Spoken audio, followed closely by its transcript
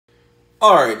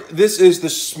All right, this is the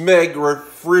Smeg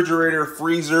refrigerator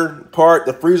freezer part,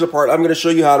 the freezer part. I'm going to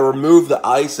show you how to remove the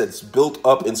ice that's built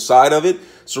up inside of it.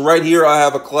 So right here I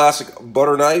have a classic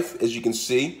butter knife, as you can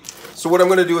see. So what I'm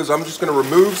going to do is I'm just going to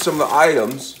remove some of the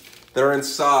items that are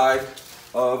inside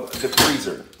of the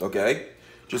freezer, okay?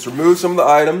 Just remove some of the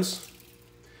items,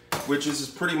 which is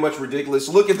pretty much ridiculous.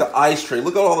 Look at the ice tray.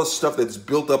 Look at all the stuff that's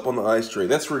built up on the ice tray.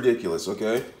 That's ridiculous,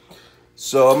 okay?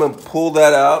 So I'm going to pull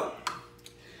that out.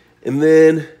 And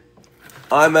then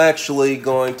I'm actually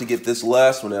going to get this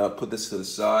last one out, put this to the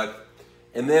side.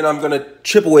 And then I'm going to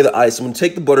chip away the ice. I'm going to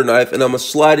take the butter knife and I'm going to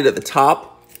slide it at the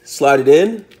top, slide it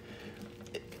in,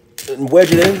 and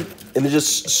wedge it in, and then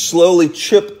just slowly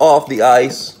chip off the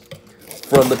ice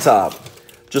from the top,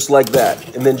 just like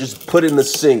that. And then just put it in the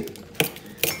sink.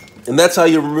 And that's how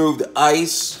you remove the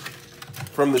ice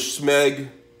from the Smeg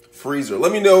freezer.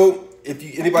 Let me know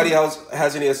if anybody else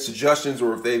has any suggestions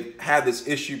or if they've had this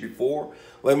issue before.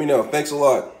 Let me know. Thanks a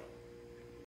lot.